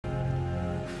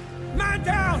Man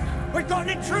down! We've got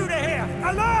an intruder here!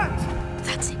 Alert!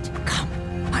 That's it. Come.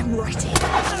 I'm right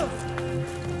here.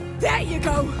 There you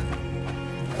go!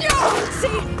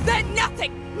 See? They're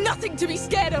nothing! Nothing to be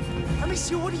scared of!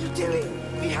 Amicia, what are you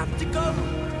doing? We have to go!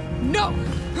 No!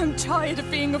 I'm tired of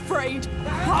being afraid.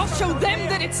 I'll show them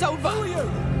that it's over! Who are you?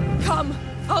 Come,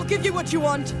 I'll give you what you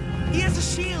want. He has a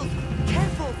shield!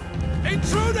 Careful!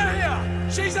 Intruder here!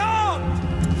 She's armed!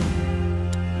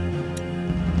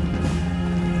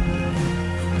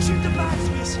 Shoot the bags,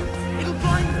 Amicia! It'll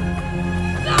blind them!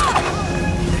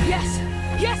 Yes!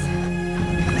 Yes!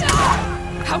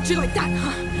 How'd you like that,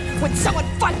 huh? When someone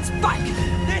fights back!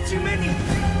 There are too many!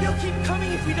 They'll keep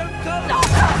coming if we don't go!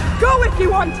 Go if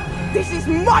you want! This is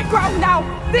my ground now!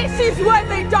 This is where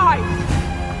they die!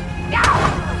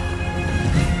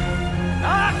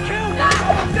 Kill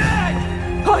them!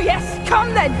 Dead! Oh yes,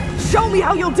 come then! Show me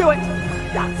how you'll do it!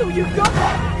 That's all you got!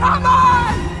 Come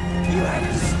on! You have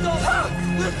to stop!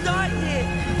 We'll die here!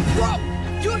 Bro,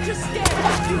 you're just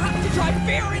scared! You have to drive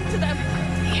fear into them!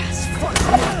 Yes, fuck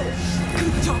me!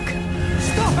 Good talk!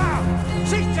 Stop her!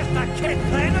 She's just a kid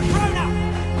playing a grown-up!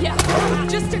 Yeah,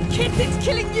 just a kid that's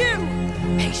killing you!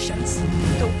 Patience.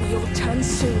 It'll be your turn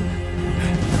soon.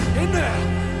 In there!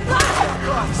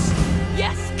 Christ!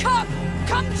 Yes, come!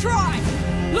 Come try!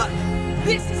 Look!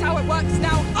 This is how it works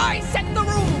now! I set the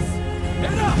rules!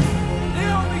 Enough! The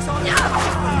army's on your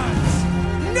hands!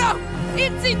 No!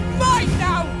 It's in mine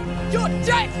now! You're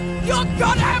dead! You're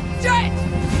goddamn dead!